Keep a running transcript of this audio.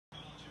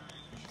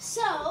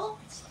So,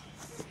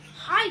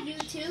 hi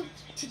YouTube.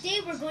 Today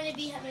we're going to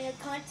be having a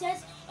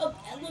contest of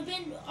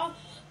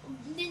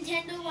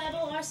Nintendo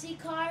Labo RC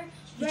car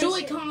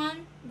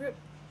Joy-Con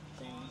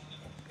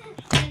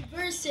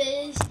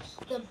versus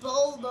the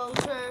Bull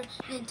Motor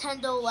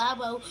Nintendo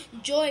Labo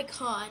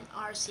Joy-Con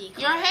RC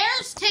car. Your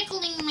hair's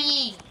tickling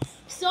me.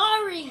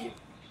 Sorry.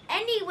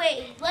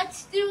 Anyway,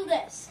 let's do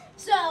this.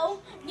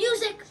 So,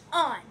 music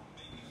on.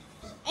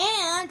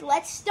 And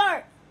let's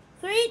start.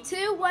 3,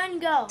 2, 1,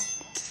 go.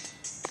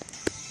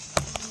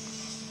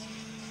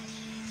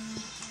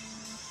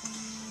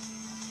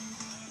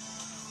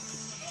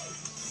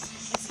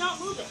 It's not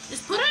moving.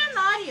 Just put it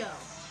on audio.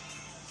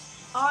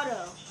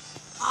 Auto.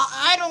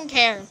 I don't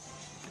care.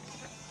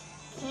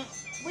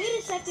 Wait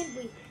a second.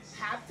 We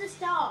have to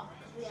stop.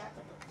 We have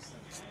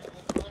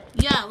to.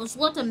 Yeah, let's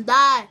let them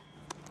die.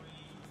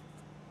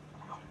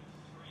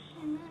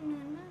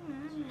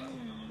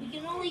 We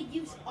can only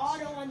use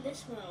auto on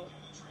this mode.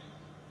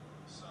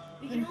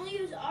 We can only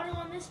use auto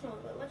on this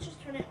mode, but let's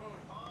just turn it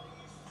on.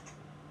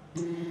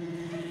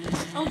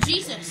 Oh,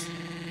 Jesus.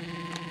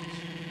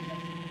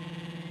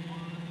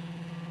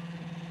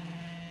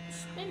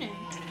 Spinning.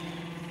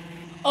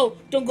 Oh,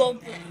 don't go.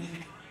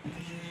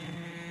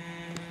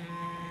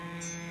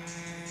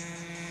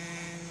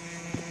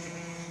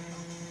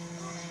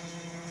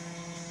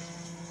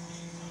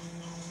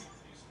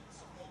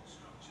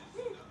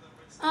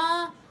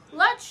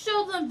 Let's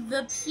show them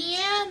the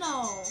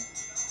piano.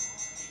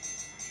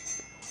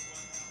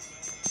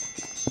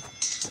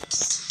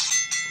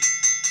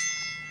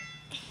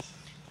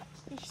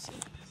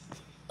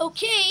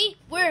 Okay,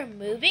 we're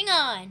moving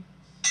on.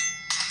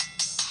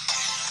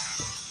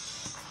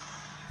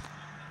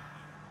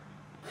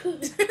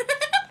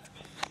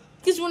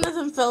 Because one of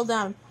them fell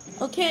down.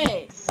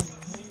 Okay.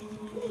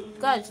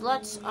 Guys,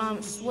 let's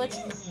switch.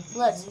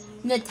 Let's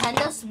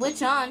Nintendo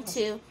switch on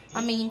to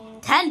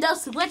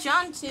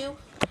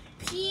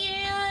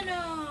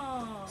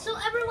piano. So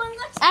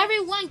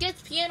Everyone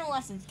gets piano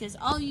lessons because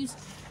I'll use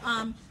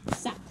sound.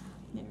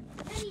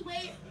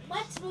 Anyway,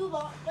 let's move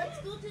on. Let's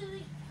go to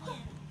the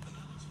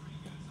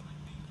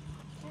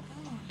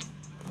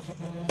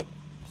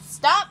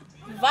Stop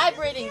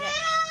vibrating it.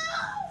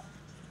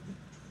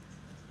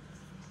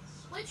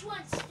 Which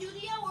one,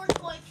 studio or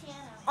toy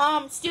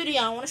piano?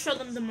 Studio. I want to show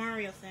them the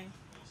Mario thing.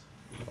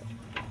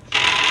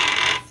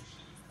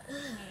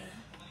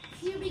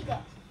 Here we go.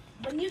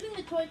 When using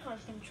the toy car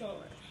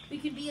controller, we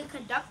could be a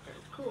conductor.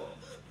 Cool.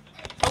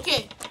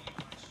 Okay.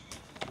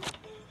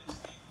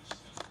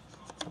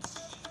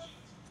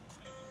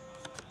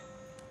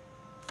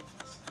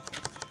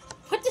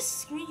 Put the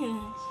screen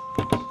in.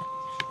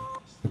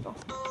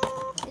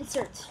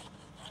 Insert.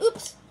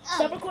 Oops.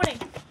 Stop recording.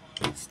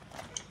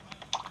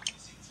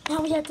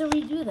 Now we have to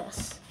redo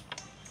this.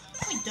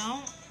 We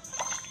don't.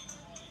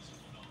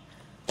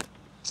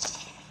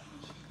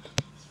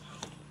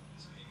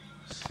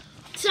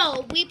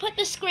 So, we put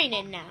the screen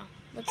in now.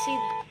 Let's see.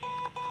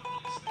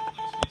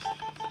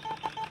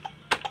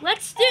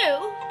 Let's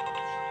do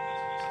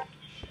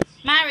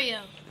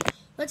Mario.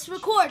 Let's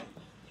record.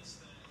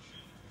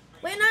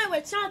 Wait, no,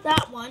 it's not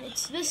that one.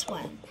 It's this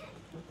one.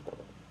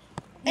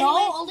 No,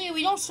 Anyway, only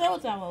we don't start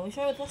with that one. We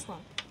start with this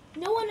one.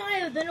 no one I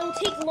have, then it'll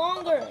take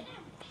longer.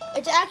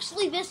 It's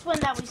actually this one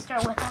that we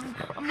start with.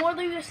 I'm more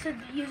used to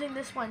using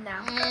this one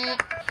now.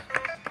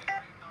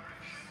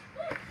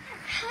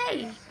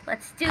 Hey,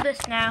 let's do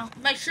this now.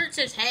 My shirt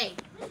says hey.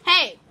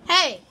 Hey,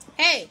 hey,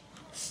 hey.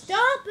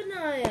 Stop,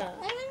 Anaya.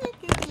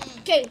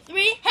 Okay,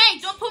 3. Hey,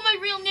 don't put my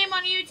real name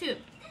on YouTube.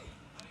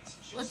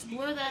 Let's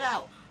blur that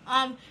out.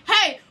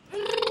 Hey.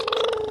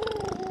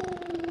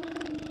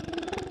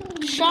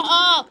 Shut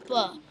up.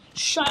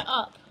 Shut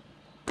up.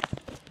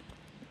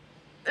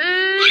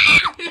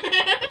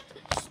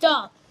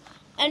 Stop.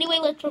 Anyway,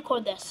 let's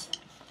record this.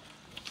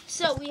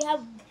 So, we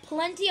have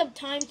plenty of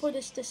time for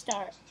this to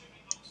start.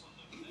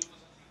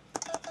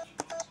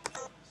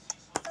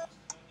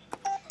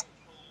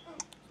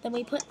 Then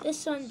we put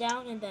this one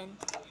down and then...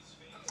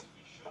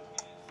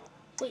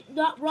 Wait,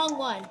 wrong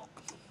one.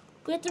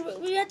 We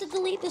have to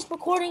delete this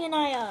recording,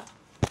 Anaya.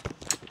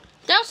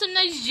 That was some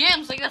nice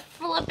gems, like a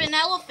flippin'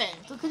 elephant.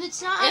 Because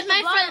it's not at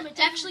the bottom, it's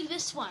actually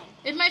this one.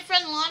 If my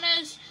friend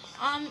Lana's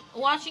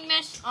watching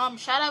this,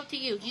 shout out to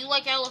you. Do you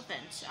like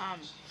elephants?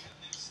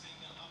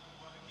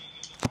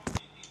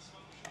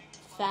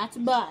 Fat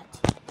butt.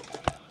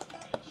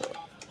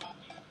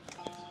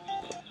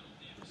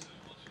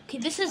 Okay,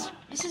 this is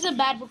a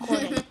bad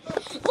recording.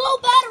 Low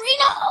battery,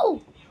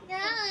 no!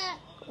 Yeah.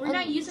 We're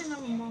not using the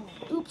remote.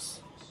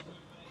 Oops.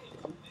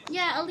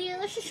 Yeah, Aaliyah,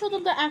 let's just show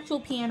them the actual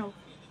piano.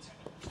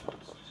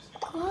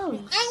 Close.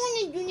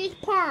 I want to do this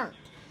part.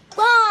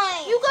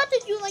 Fine. You got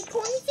to do like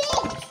 20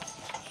 things.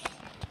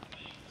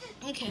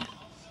 Okay.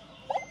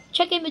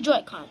 Checking the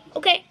Joy-Con.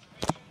 Okay.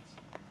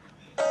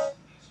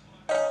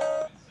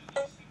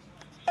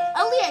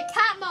 Aaliyah,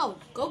 cat mode.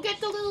 Go get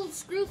the little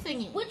screw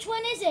thingy. Which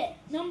one is it?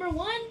 Number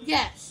 1?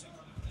 Yes.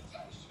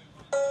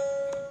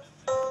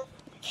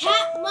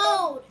 Cat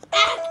mode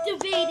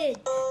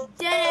activated.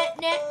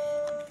 Da-da-da,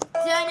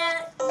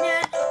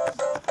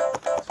 da-da-da.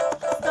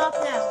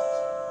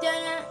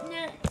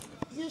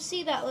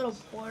 little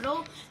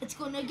portal, it's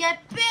gonna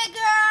get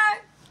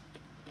bigger.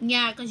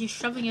 Yeah, because you're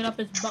shoving it up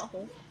his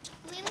butthole.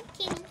 Little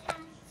kitty cats.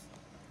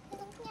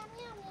 Little meow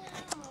meow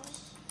meow.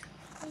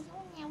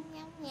 Little meow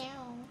meow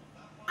meow.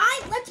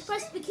 Let's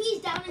press the keys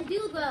down and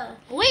do the.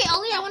 Wait,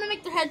 Ollie, I want to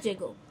make the head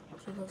jiggle.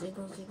 Jiggle,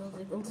 jiggle, jiggle,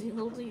 jiggle,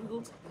 jiggle,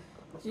 jiggle.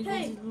 Jiggle,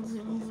 Hey. jiggle,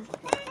 jiggle, jiggle.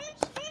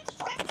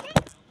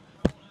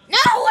 No,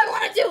 I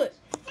want to do it.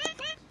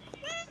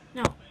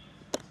 No.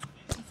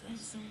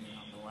 There's something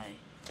on the way.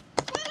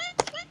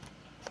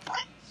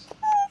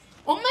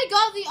 Oh my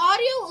god, the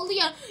audio,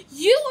 Aaliyah,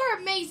 you are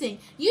amazing.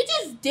 You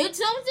just did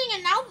something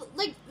and now,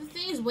 like, the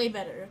thing is way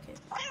better. Okay.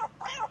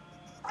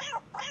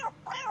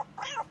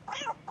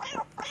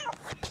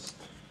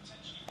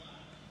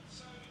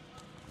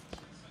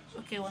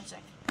 Okay, 1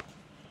 second.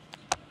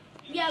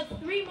 We have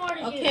 3 more to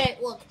do. Okay,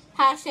 look.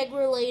 Hashtag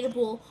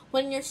relatable.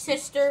 When your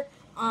sister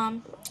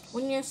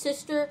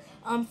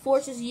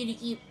forces you to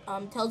eat,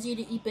 tells you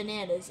to eat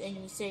bananas, and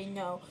you say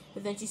no,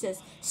 but then she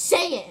says,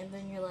 say it, and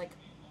then you're like,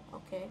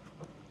 okay.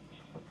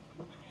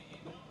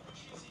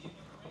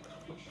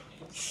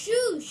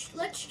 Shoosh,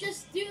 let's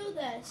just do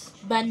this.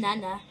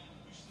 Banana.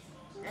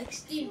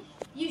 Next, you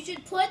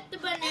should put the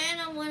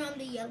banana one on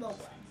the yellow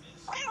one.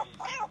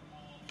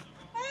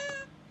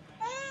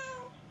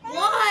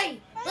 Why?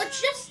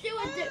 Let's just do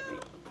it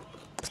different.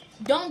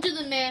 Don't do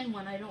the man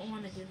one. I don't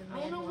want to do the man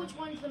I don't know one. which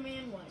one's the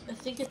man one. I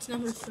think it's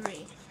number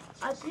 3.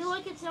 I feel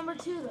like it's number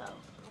 2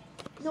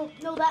 though.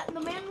 No,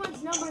 the man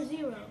one's number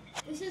 0.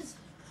 This is.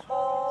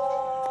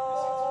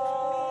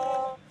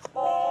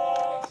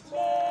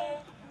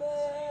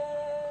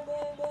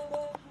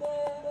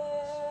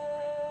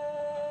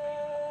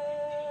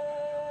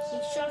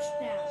 He's shushed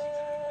now.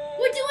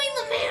 We're doing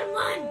the man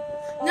one.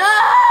 No!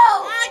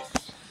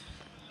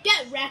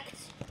 Get wrecked.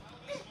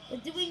 We're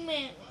doing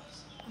man.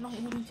 I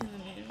don't want to do the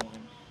man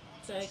one.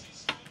 It's like,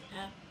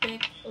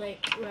 epic,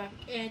 like,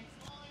 rocket.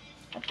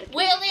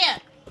 Wait,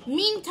 Leah.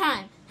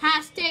 Meantime,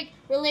 hashtag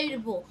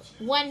relatable.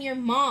 When your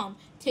mom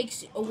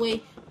takes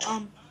away,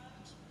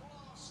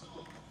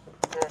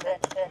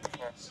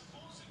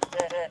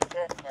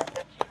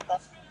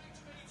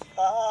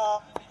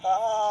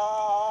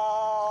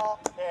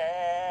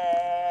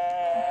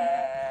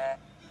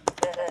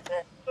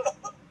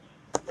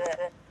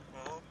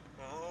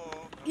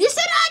 You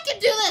said I could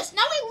do this.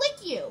 Now I lick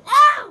you.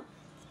 Ow!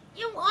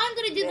 I'm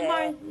gonna do the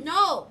Mario.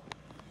 No.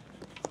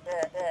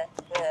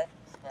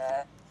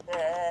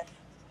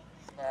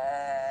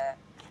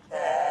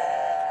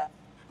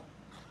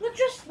 Let's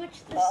just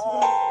switch this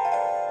one.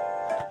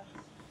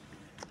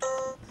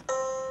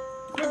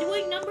 We're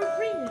doing number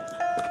 3 now.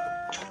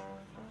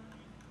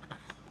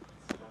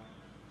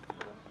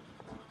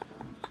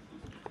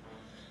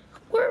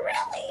 We're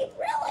really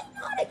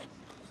not.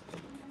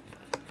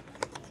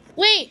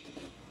 Wait,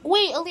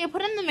 Aaliyah,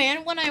 put in the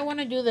man when I want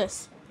to do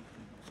this.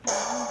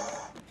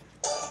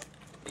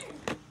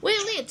 Wait,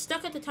 Aaliyah, it's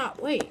stuck at the top.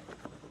 Wait.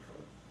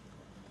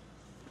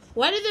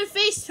 Why did their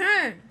face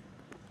turn?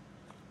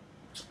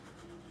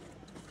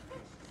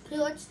 Okay,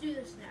 let's do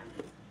this now.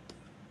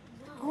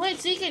 Oh, wait,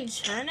 so you can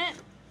turn it?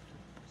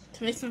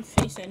 To make some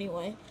face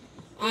anyway.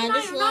 You're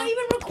not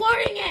even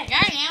recording it.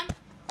 Yeah, I am.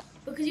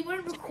 Because you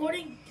weren't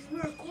recording. You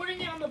were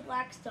recording it on the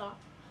black stuff.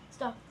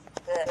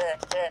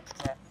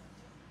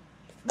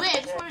 Wait,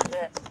 I just want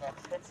to...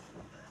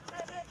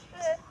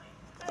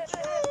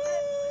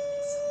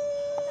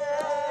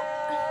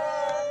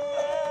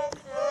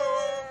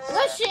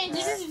 Let's change.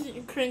 This is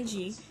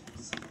cringy.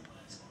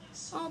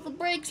 Oh, the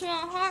brakes went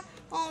hard.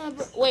 Oh,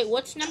 wait,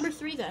 what's number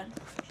 3 then?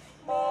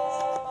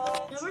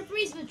 Number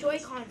 3 is the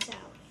Joy-Con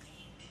sound.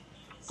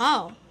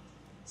 Oh.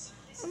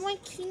 I'm like...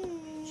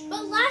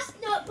 But last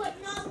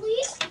but not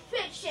least,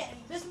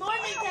 fishing. There's more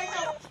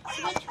Nintendo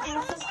Switch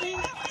processing.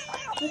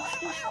 Let's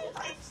just do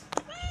this.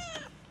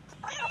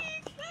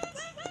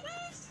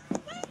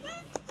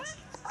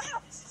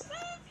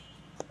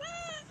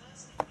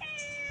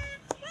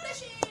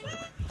 Fishing!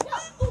 No,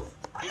 ooh,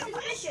 this is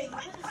fishing.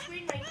 Put the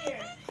screen right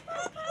here.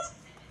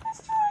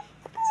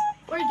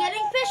 We're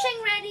getting fishing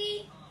ready.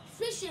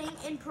 Fishing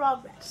in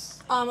progress.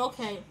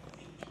 Okay.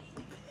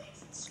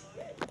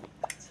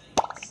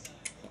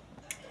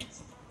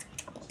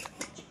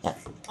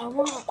 I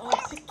want to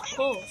pick the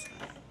clothes.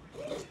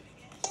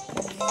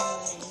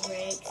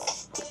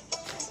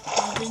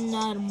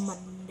 Not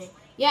Monday.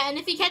 Yeah, and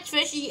if you catch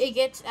fish, it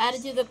gets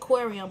added to the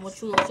aquarium,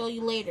 which we'll show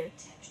you later.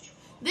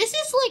 This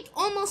is like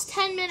almost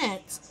 10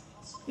 minutes.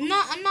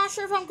 I'm not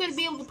sure if I'm going to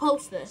be able to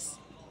post this.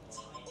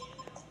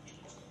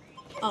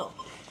 Oh.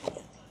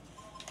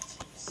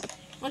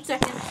 1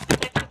 second.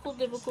 Technical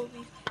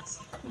difficulties.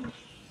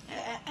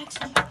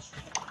 Excellent.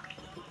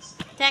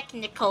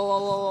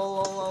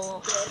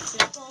 Technical.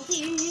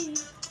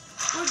 Difficulties.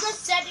 We're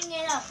just setting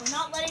it up. We're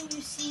not letting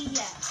you see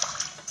yet.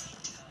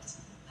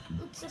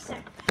 Oops, a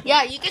sec.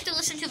 Yeah, you get to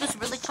listen to this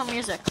really cool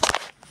music.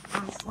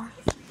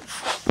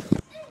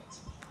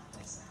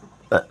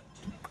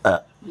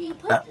 We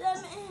put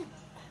them in.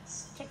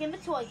 Check in the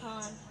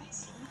Toy-Con.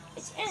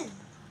 It's in.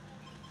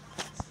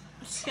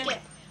 Skip.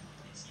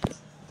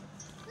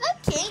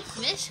 Okay,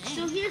 fishing.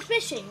 So here's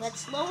fishing.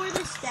 Let's lower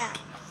this down.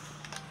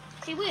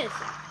 Hey, wait a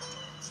sec.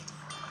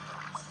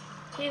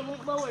 Okay, it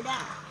won't lower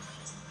down.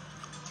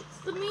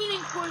 What's the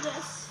meaning for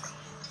this?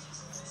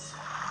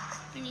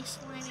 When you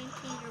slide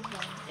into your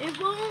bowl. It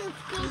won't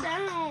go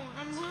down.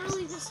 I'm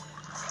literally just...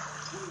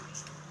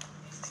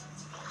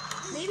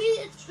 Maybe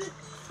it's...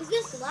 Is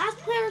this last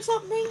player or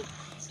something?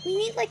 We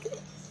need like...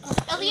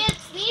 Elliot,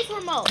 please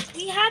remote.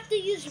 We have to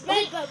use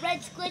red, but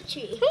red's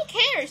glitchy. Who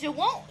cares? It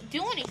won't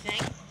do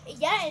anything.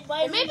 Yeah, and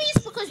why... Or maybe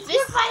it's because this...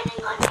 You're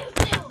fighting on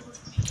YouTube!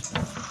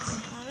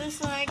 I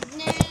was like,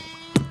 no.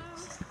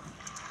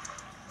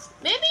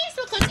 Maybe it's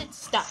because it's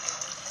stuck.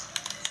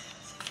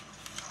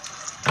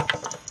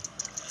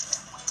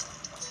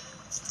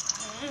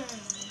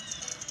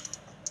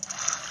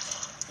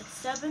 It's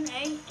 7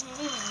 a.m.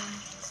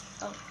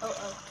 Oh,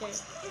 okay.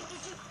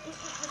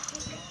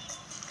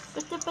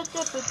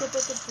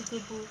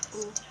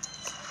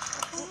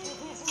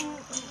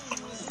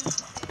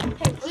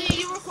 Hey,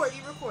 you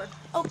record.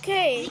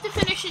 Okay. You need to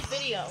finish this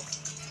video.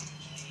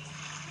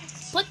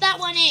 Put that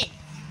one in.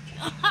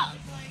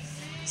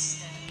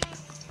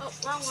 Oh,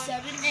 wrong one.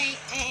 7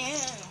 a.m.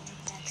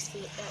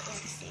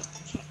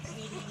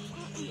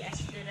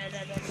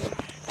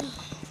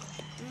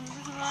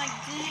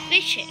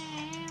 Fishing.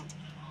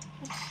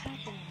 What's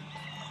happening?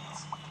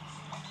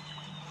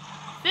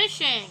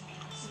 Fishing.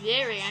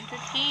 Very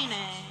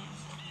entertaining.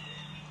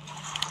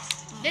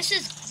 This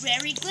is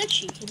very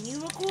glitchy. Can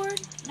you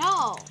record?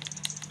 No.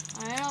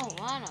 I don't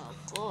want to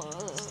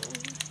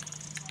record.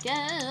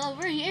 Get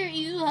over here,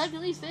 you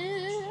ugly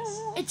fish.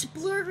 It's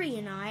blurry,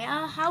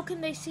 Anaya. How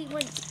can they see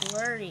when it's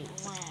blurry?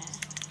 Wow.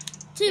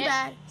 Too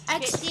Yeah.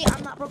 bad. XD,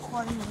 I'm not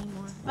recording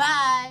anymore.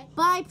 Bye.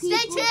 Bye, people.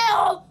 Stay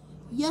chill.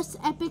 Yes,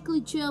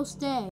 epically chill. Stay.